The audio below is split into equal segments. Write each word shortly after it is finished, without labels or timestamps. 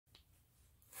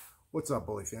What's up,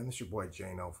 Bully fan? This is your boy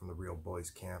Jano from the Real Boys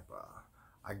Camp.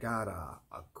 I got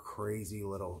a crazy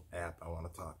little app I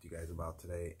want to talk to you guys about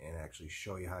today and actually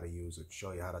show you how to use it,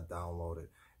 show you how to download it,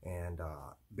 and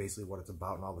basically what it's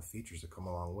about and all the features that come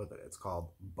along with it. It's called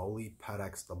Bully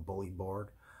Pedex, the Bully Board.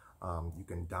 You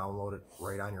can download it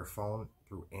right on your phone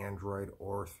through Android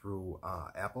or through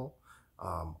Apple.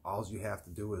 All you have to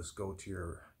do is go to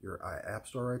your app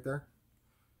store right there.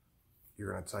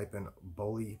 You're going to type in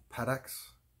Bully Pedex.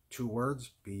 2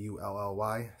 words,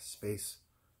 B-U-L-L-Y space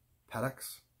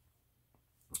pedex.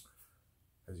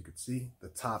 As you can see, the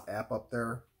top app up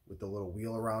there with the little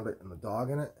wheel around it and the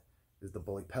dog in it is the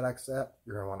Bully Pedex app.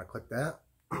 You're going to want to click that.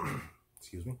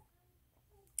 Excuse me.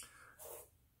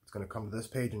 It's going to come to this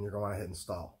page and you're going to want to hit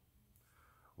install.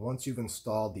 Once you've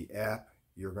installed the app,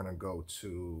 you're going to go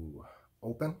to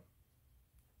open.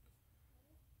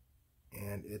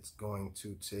 And it's going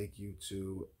to take you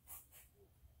to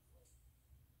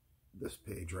this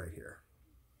page right here.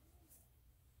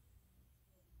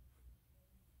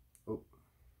 Oh,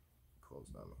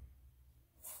 closed on me.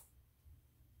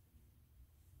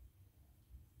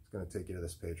 It's going to take you to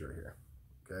this page right here.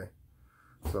 Okay.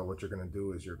 So what you're going to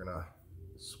do is you're going to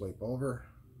swipe over.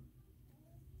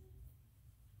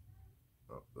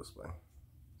 Oh, this way.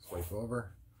 Swipe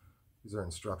over. These are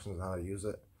instructions on how to use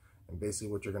it. And basically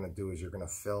what you're going to do is you're going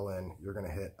to fill in, you're going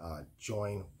to hit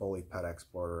join Bully Pedex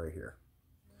board right here.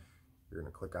 You're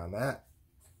going to click on that,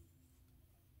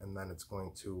 and then it's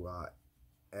going to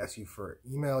ask you for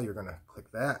email. You're going to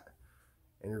click that,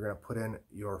 and you're going to put in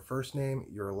your first name,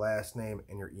 your last name,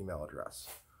 and your email address.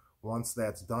 Once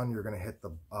that's done, you're going to hit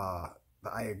the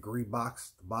I agree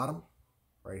box at the bottom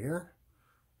right here,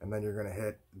 and then you're going to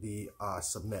hit the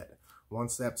submit.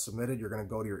 Once that's submitted, you're going to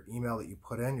go to your email that you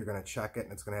put in. You're going to check it,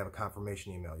 and it's going to have a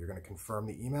confirmation email. You're going to confirm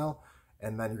the email,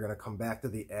 and then you're going to come back to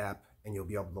the app, and you'll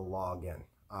be able to log in.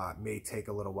 It may take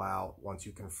a little while once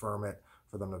you confirm it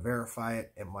for them to verify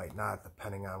it. It might not,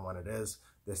 depending on when it is.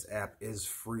 This app is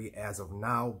free as of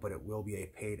now, but it will be a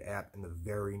paid app in the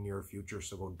very near future,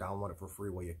 so go download it for free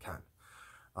while you can.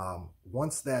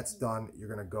 Once that's done,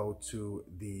 you're going to go to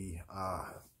the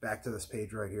back to this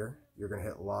page right here. You're going to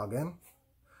hit login.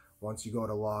 Once you go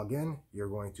to login, you're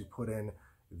going to put in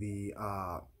the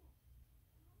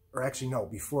or actually no,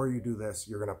 before you do this,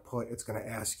 you're going to put, it's going to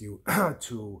ask you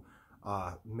to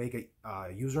make a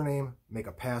username, make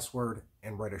a password,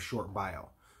 and write a short bio.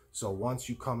 So once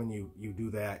you come and you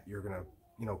do that, you're going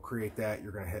to create that.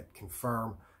 You're going to hit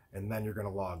confirm, and then you're going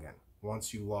to log in.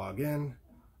 Once you log in,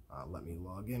 let me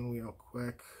log in real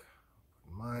quick.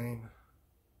 Mine.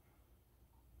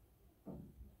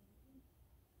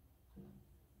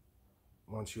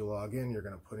 Once you log in, you're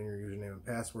going to put in your username and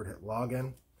password, hit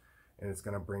login, and it's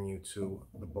going to bring you to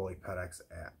the Bully Pedex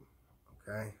app.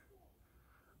 Okay.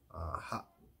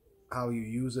 How you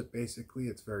use it, basically,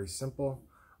 it's very simple.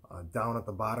 Down at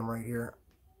the bottom right here,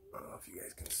 I don't know if you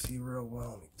guys can see real well.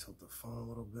 Let me tilt the phone a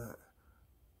little bit.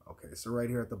 Okay, so right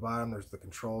here at the bottom, there's the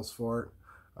controls for it.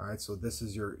 All right, so this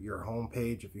is your home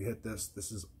page. If you hit this,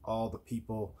 this is all the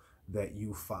people that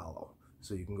you follow.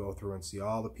 So you can go through and see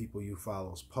all the people you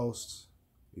follow's posts.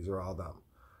 These are all them.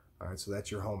 All right, so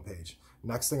that's your home page.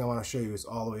 Next thing I want to show you is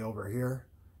all the way over here.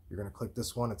 You're going to click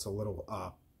this one. It's a little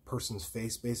person's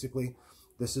face, basically.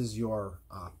 This is your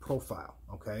profile,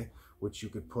 okay, which you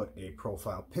could put a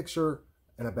profile picture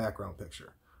and a background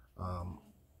picture.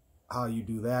 How you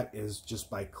do that is just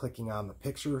by clicking on the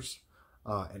pictures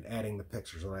and adding the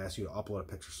pictures. It'll ask you to upload a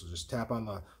picture, so just tap on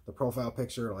the profile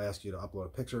picture. It'll ask you to upload a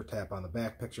picture, tap on the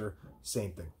back picture,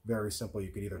 same thing. Very simple.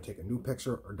 You could either take a new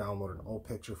picture or download an old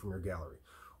picture from your gallery.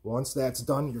 Once that's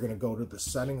done, you're going to go to the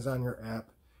settings on your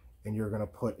app, and you're going to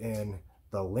put in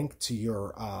the link to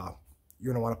your,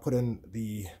 you're going to want to put in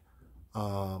the,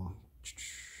 oh,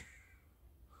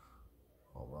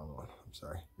 wrong one, I'm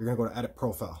sorry. You're going to go to edit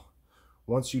profile.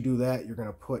 Once you do that, you're going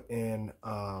to put in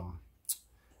a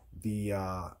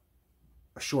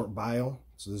short bio.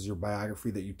 So this is your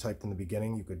biography that you typed in the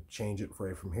beginning. You could change it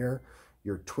right from here.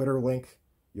 Your Twitter link,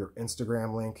 your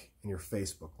Instagram link, and your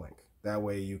Facebook link. That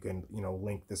way you can,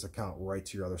 link this account right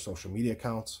to your other social media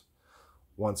accounts.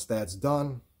 Once that's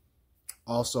done,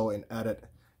 also in edit,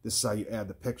 this is how you add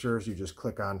the pictures. You just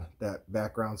click on that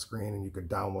background screen and you could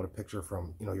download a picture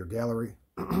from, your gallery.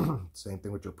 Same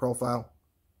thing with your profile.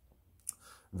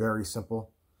 Very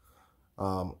simple.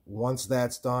 Once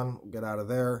that's done, we'll get out of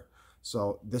there.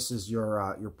 So this is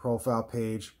your profile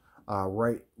page.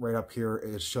 Right up here,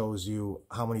 it shows you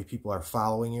how many people are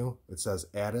following you. It says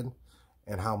added,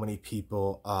 and how many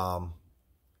people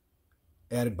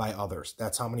added by others.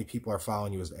 That's how many people are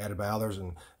following you, is added by others,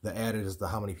 and the added is the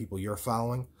how many people you're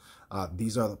following.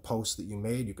 These are the posts that you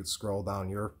made. You could scroll down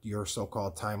your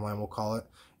so-called timeline, we'll call it,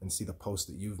 and see the posts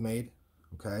that you've made.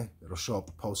 Okay, it'll show up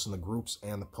the posts in the groups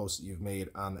and the posts that you've made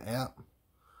on the app.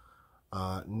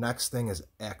 Next thing is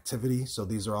activity. So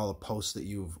these are all the posts that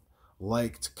you've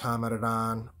liked, commented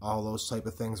on, all those type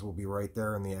of things will be right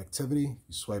there in the activity.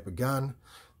 You swipe again.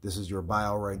 This is your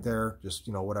bio right there. Just,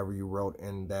 you know, whatever you wrote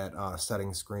in that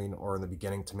settings screen or in the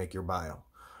beginning to make your bio.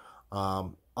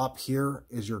 Up here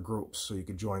is your groups. So you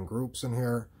could join groups in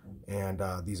here, and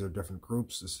these are different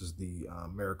groups. This is the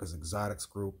America's Exotics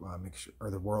group,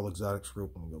 or the World Exotics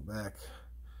group. Let me go back.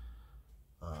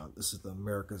 This is the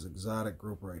America's Exotic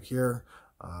group right here.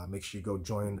 Make sure you go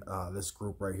join this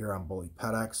group right here on Bully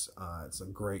pedex. It's a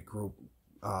great group.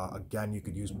 Again, you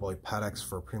could use Bully pedex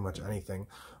for pretty much anything.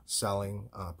 Selling,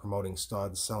 promoting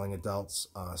studs, selling adults,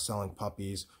 selling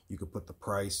puppies. You could put the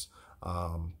price.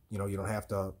 You know, you don't have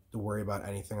to worry about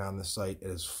anything on the site. It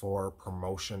is for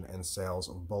promotion and sales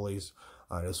of bullies.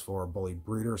 It is for bully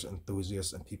breeders,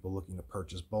 enthusiasts, and people looking to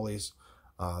purchase bullies.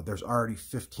 There's already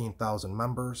 15,000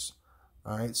 members.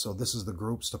 All right, so this is the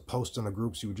groups. To post in the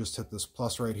groups, you would just hit this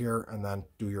plus right here and then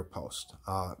do your post.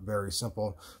 Very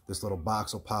simple. This little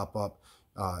box will pop up.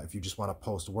 If you just want to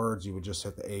post words, you would just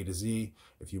hit the A to Z.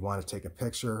 If you want to take a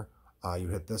picture, you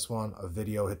hit this one. A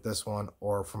video, hit this one.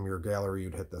 Or from your gallery,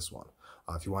 you'd hit this one.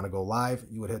 If you want to go live,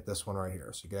 you would hit this one right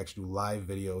here. So you can actually do live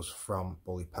videos from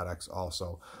Bully pedex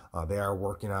also. They are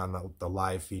working on the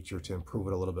live feature to improve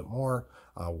it a little bit more.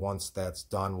 Once that's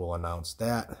done, we'll announce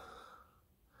that.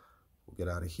 We'll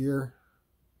get out of here.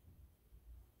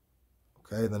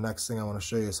 Okay, the next thing I want to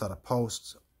show you is how to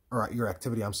post, or your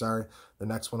activity, I'm sorry. The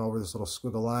next one over, this little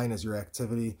squiggle line, is your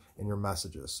activity and your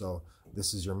messages. So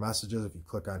this is your messages. If you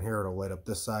click on here, it'll light up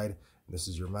this side. And this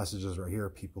is your messages right here,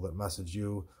 people that message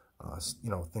you, you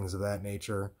know, things of that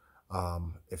nature.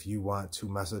 If you want to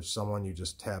message someone, you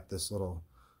just tap this little,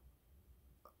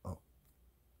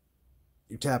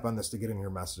 you tap on this to get in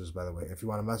your messages, by the way. If you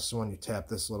want to message someone, you tap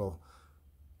this little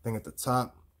thing at the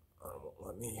top.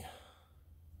 Let me,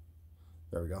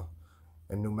 there we go.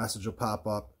 A new message will pop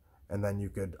up, and then you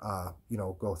could, you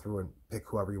know, go through and pick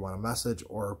whoever you want to message,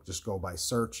 or just go by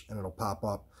search and it'll pop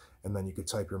up, and then you could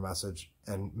type your message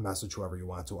and message whoever you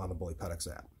want to on the Bully pedex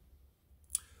app.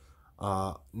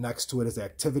 Next to it is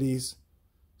activities.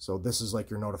 So this is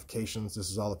like your notifications. This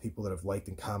is all the people that have liked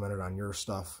and commented on your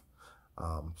stuff.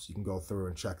 So you can go through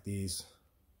and check these.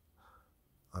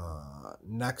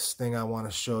 Next thing I want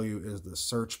to show you is the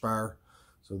search bar.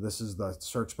 So this is the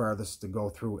search bar. This is to go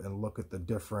through and look at the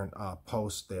different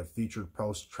posts. They have featured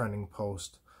posts, trending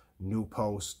post, new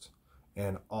post,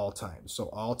 and all time. So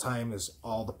all time is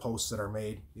all the posts that are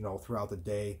made, you know, throughout the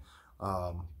day.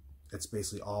 It's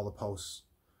basically all the posts.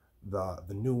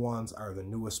 The new ones are the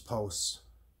newest posts.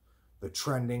 The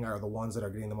trending are the ones that are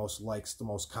getting the most likes, the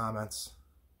most comments.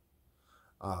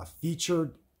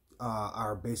 Featured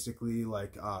are basically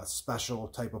like special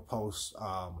type of posts.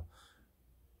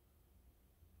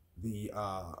 The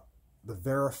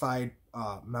verified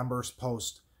members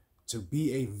post. To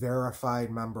be a verified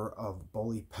member of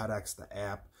Bully pedex, the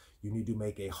app, you need to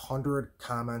make 100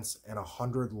 comments and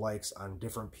 100 likes on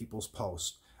different people's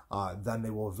posts. Then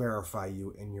they will verify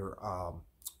you, and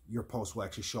your post will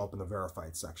actually show up in the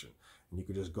verified section. And you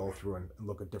can just go through and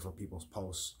look at different people's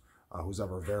posts. Who's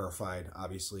ever verified,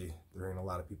 obviously, there ain't a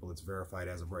lot of people that's verified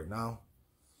as of right now.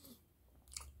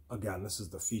 Again, this is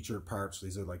the featured part. So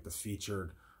these are like the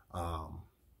featured,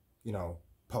 you know,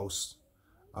 posts.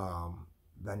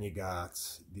 Then you got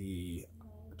the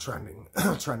trending,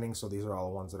 trending. So these are all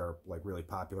the ones that are like really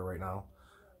popular right now.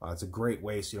 It's a great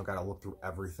way, so you don't got to look through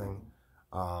everything.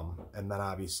 And then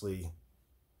obviously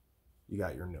you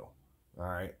got your new. All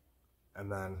right.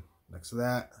 And then next to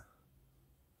that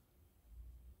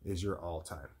is your all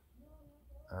time.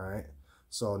 All right.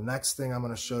 So next thing I'm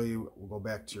going to show you, we'll go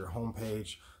back to your home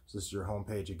page. So this is your home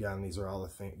page again. These are all the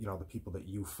things, you know, the people that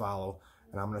you follow,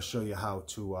 and I'm going to show you how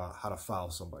to follow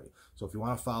somebody. So if you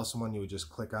want to follow someone, you would just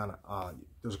click on.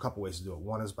 There's a couple ways to do it.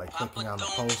 One is by clicking on the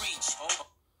post.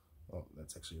 Oh,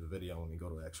 that's actually the video. Let me go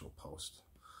to the actual post.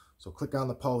 So click on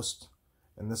the post,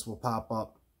 and this will pop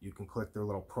up. You can click their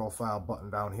little profile button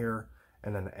down here,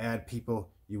 and then add people.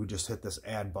 You would just hit this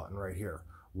add button right here.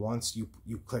 Once you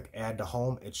click add to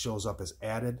home, it shows up as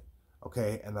added,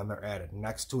 okay, and then they're added.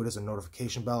 Next to it is a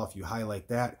notification bell. If you highlight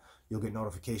that, you'll get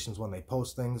notifications when they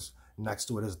post things. Next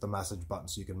to it is the message button,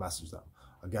 so you can message them.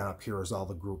 Again, up here is all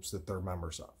the groups that they're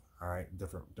members of. All right,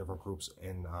 different groups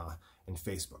in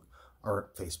Facebook,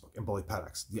 or Facebook in Bully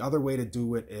pedex. The other way to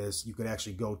do it is you could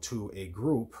actually go to a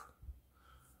group,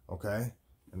 okay,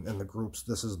 And the groups,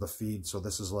 this is the feed. So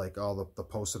this is like all the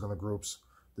posted in the groups.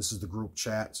 This is the group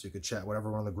chat, so you could chat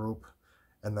whatever in the group.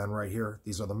 And then right here,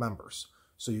 these are the members.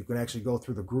 So you can actually go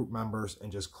through the group members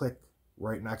and just click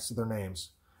right next to their names,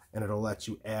 and it'll let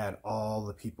you add all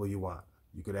the people you want.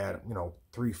 You could add, you know,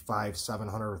 300, 500,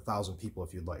 700, 1,000 people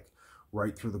if you'd like,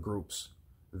 right through the groups.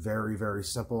 Very, very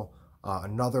simple.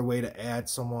 Another way to add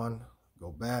someone,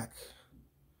 go back,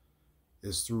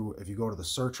 is through, if you go to the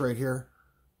search right here,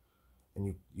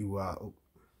 and you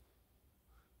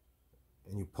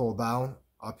pull down,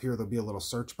 up here there'll be a little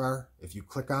search bar. If you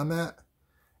click on that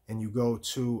and you go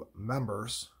to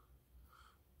members,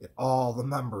 all the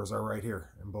members are right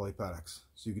here in Bully Pedex.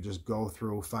 So you can just go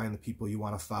through, find the people you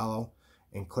want to follow,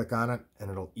 and click on it,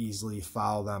 and it'll easily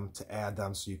follow them to add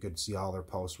them, so you could see all their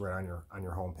posts right on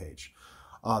your home page.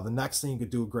 The next thing you could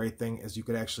do, a great thing, is you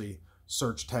could actually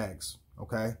search tags.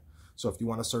 Okay, so if you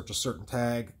want to search a certain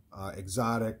tag,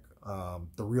 exotic,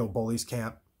 the real bullies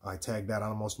camp, I tag that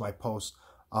on most of my posts.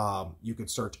 You could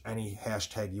search any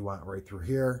hashtag you want right through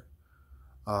here.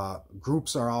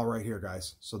 Groups are all right here,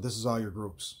 guys. So this is all your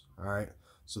groups. All right,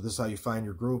 so this is how you find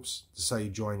your groups. This is how you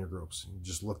join your groups. You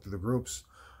just look through the groups,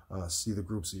 see the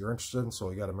groups that you're interested in. So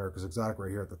you got America's Exotic right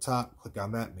here at the top. Click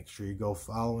on that. Make sure you go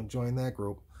follow and join that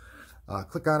group.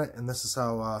 Click on it, and this is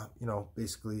how you know,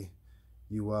 basically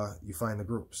you find the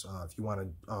groups. If you want to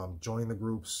join the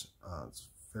groups, it's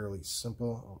fairly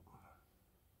simple.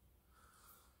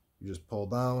 You just pull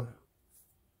down,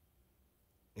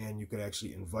 and you could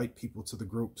actually invite people to the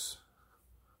groups.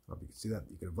 I don't know if you can see that.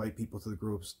 You can invite people to the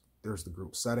groups. There's the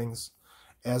group settings.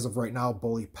 As of right now,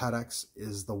 Bully Pedex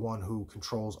is the one who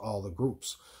controls all the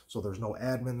groups. So there's no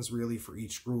admins really for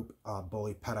each group.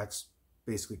 Bully Pedex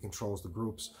basically controls the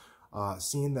groups.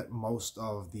 Seeing that most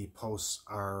of the posts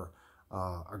are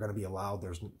going to be allowed,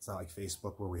 it's not like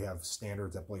Facebook where we have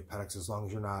standards at Bully Pedex. As long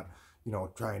as you're not, you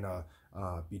know, trying to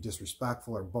be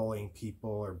disrespectful or bullying people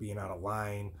or being out of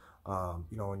line,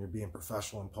 you know, when you're being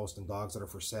professional and posting dogs that are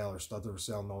for sale or studs that are for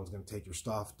sale, no one's going to take your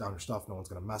stuff, down your stuff, no one's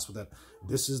going to mess with it.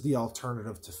 This is the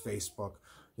alternative to Facebook.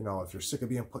 You know, if you're sick of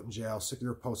being put in jail, sick of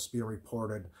your posts being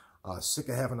reported, sick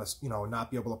of having us, you know,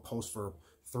 not be able to post for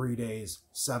 3 days,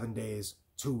 7 days,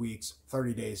 2 weeks,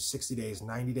 30 days, 60 days,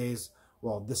 90 days,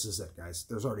 well, this is it, guys.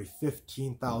 There's already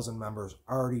 15,000 members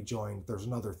already joined. There's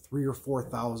another 3,000 or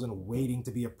 4,000 waiting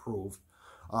to be approved.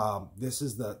 This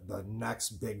is the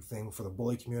next big thing for the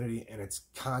bully community, and it's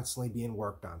constantly being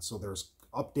worked on. So there's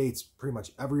updates pretty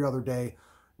much every other day,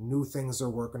 new things they're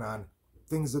working on,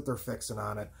 things that they're fixing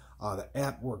on it. The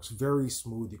app works very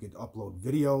smooth. You could upload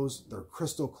videos. They're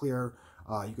crystal clear.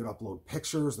 You could upload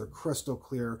pictures. They're crystal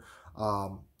clear.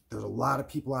 There's a lot of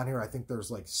people on here. I think there's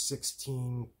like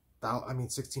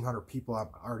 1,600 people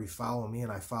already following me,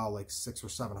 and I follow like 600 or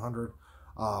 700.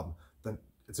 Then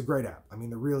it's a great app. I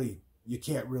mean, you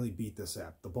can't really beat this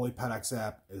app. The Bully Pedex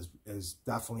app is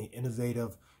definitely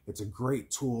innovative. It's a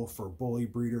great tool for bully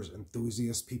breeders,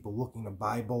 enthusiasts, people looking to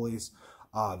buy bullies.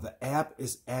 The app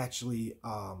is actually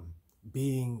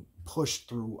being pushed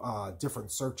through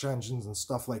different search engines and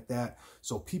stuff like that.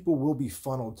 So people will be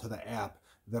funneled to the app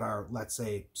that are, let's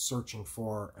say, searching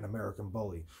for an American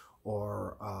bully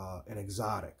or an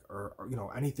exotic, or you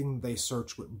know, anything they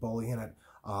search with bully in it.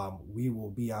 We will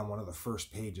be on one of the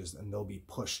first pages, and they'll be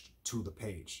pushed to the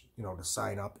page, you know, to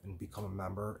sign up and become a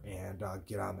member and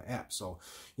get on the app. So,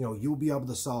 you know, you'll be able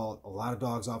to sell a lot of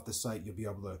dogs off the site. You'll be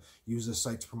able to use this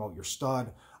site to promote your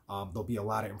stud. There'll be a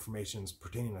lot of information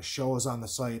pertaining to shows on the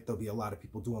site. There'll be a lot of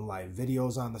people doing live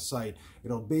videos on the site.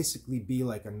 It'll basically be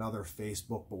like another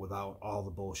Facebook, but without all the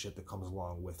bullshit that comes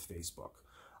along with Facebook.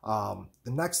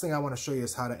 The next thing I want to show you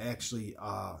is how to actually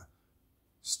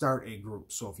start a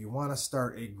group. So if you want to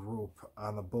start a group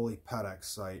on the Bully Pedex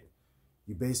site,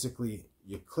 you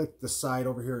click the side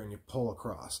over here and you pull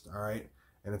across, all right?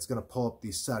 And it's going to pull up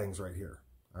these settings right here,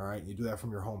 all right? You do that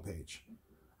from your home page.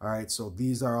 All right, so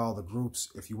these are all the groups.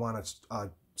 If you want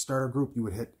to start a group, you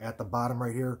would hit at the bottom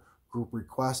right here, group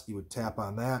request. You would tap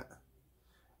on that,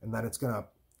 and then it's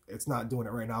not doing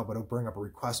it right now, but it'll bring up a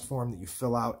request form that you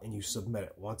fill out and you submit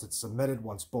it. Once it's submitted,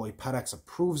 once Bully Pedex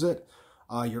approves it,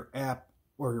 your app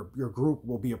or your group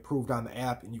will be approved on the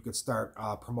app, and you could start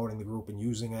promoting the group and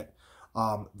using it.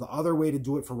 The other way to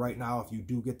do it for right now, if you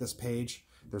do get this page,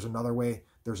 there's another way.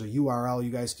 There's a URL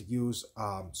you guys could use.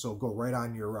 So go right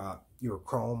on your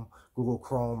Chrome, Google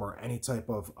Chrome, or any type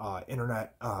of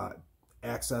internet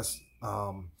access,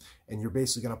 and you're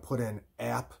basically going to put in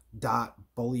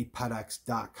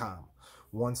app.bullypedex.com.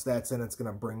 Once that's in, it's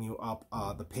going to bring you up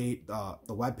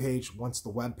the web page. Once the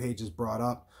web page is brought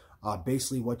up,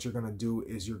 basically what you're going to do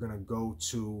is you're going to go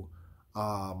to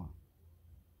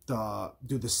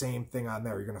do the same thing on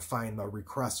there. You're going to find the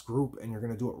request group, and you're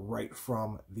going to do it right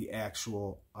from the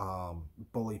actual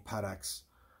Bully Pedex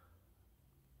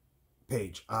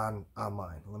page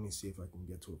online. Let me see if I can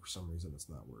get to it. For some reason, it's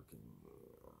not working.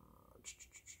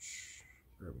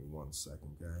 Give me 1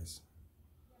 second, guys.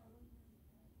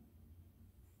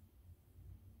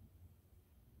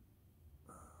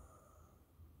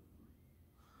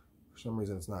 For some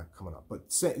reason, it's not coming up. But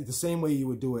the same way you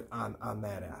would do it on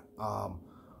that app.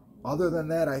 Other than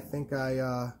that, I think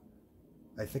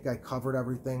I covered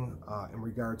everything in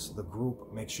regards to the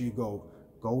group. Make sure you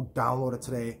go download it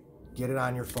today. Get it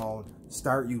on your phone,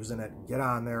 start using it, get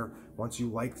on there. Once you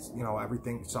like,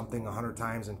 something 100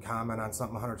 times and comment on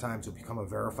something 100 times, you'll become a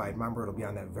verified member. It'll be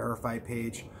on that verified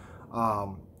page.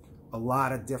 A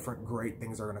lot of different great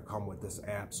things are going to come with this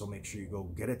app, so make sure you go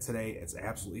get it today. It's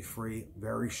absolutely free.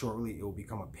 Very shortly, it will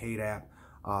become a paid app.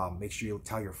 Make sure you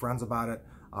tell your friends about it.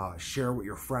 Share with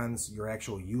your friends your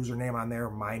actual username on there.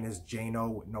 Mine is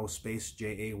Jayno with no space,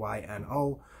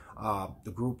 Jayno.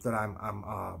 The group that I'm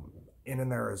in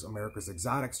there is America's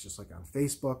Exotics, just like on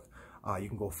Facebook. You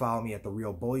can go follow me at the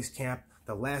Real Bullies Camp.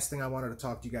 The last thing I wanted to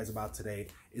talk to you guys about today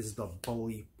is the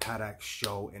Bully Pedex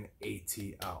show in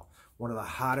ATL. One of the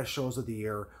hottest shows of the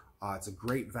year. It's a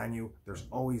great venue. There's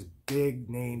always big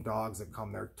name dogs that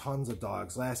come there. Tons of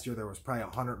dogs. Last year there was probably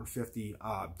 150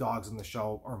 dogs in the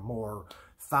show or more.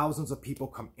 Thousands of people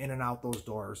come in and out those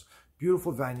doors.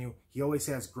 Beautiful venue. He always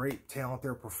has great talent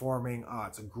there performing.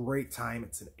 It's a great time.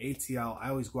 It's an ATL. I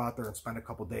always go out there and spend a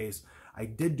couple days. I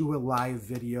did do a live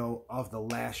video of the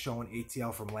last show in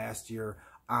ATL from last year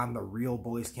on the Real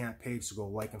Bullies Camp page, so go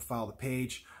like and follow the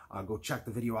page. Go check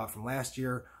the video out from last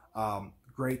year.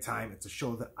 Great time. It's a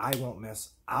show that I won't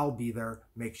miss. I'll be there.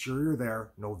 Make sure you're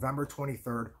there. November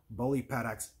 23rd, Bully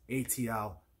Pedex,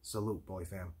 ATL. Salute, Bully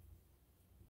fam.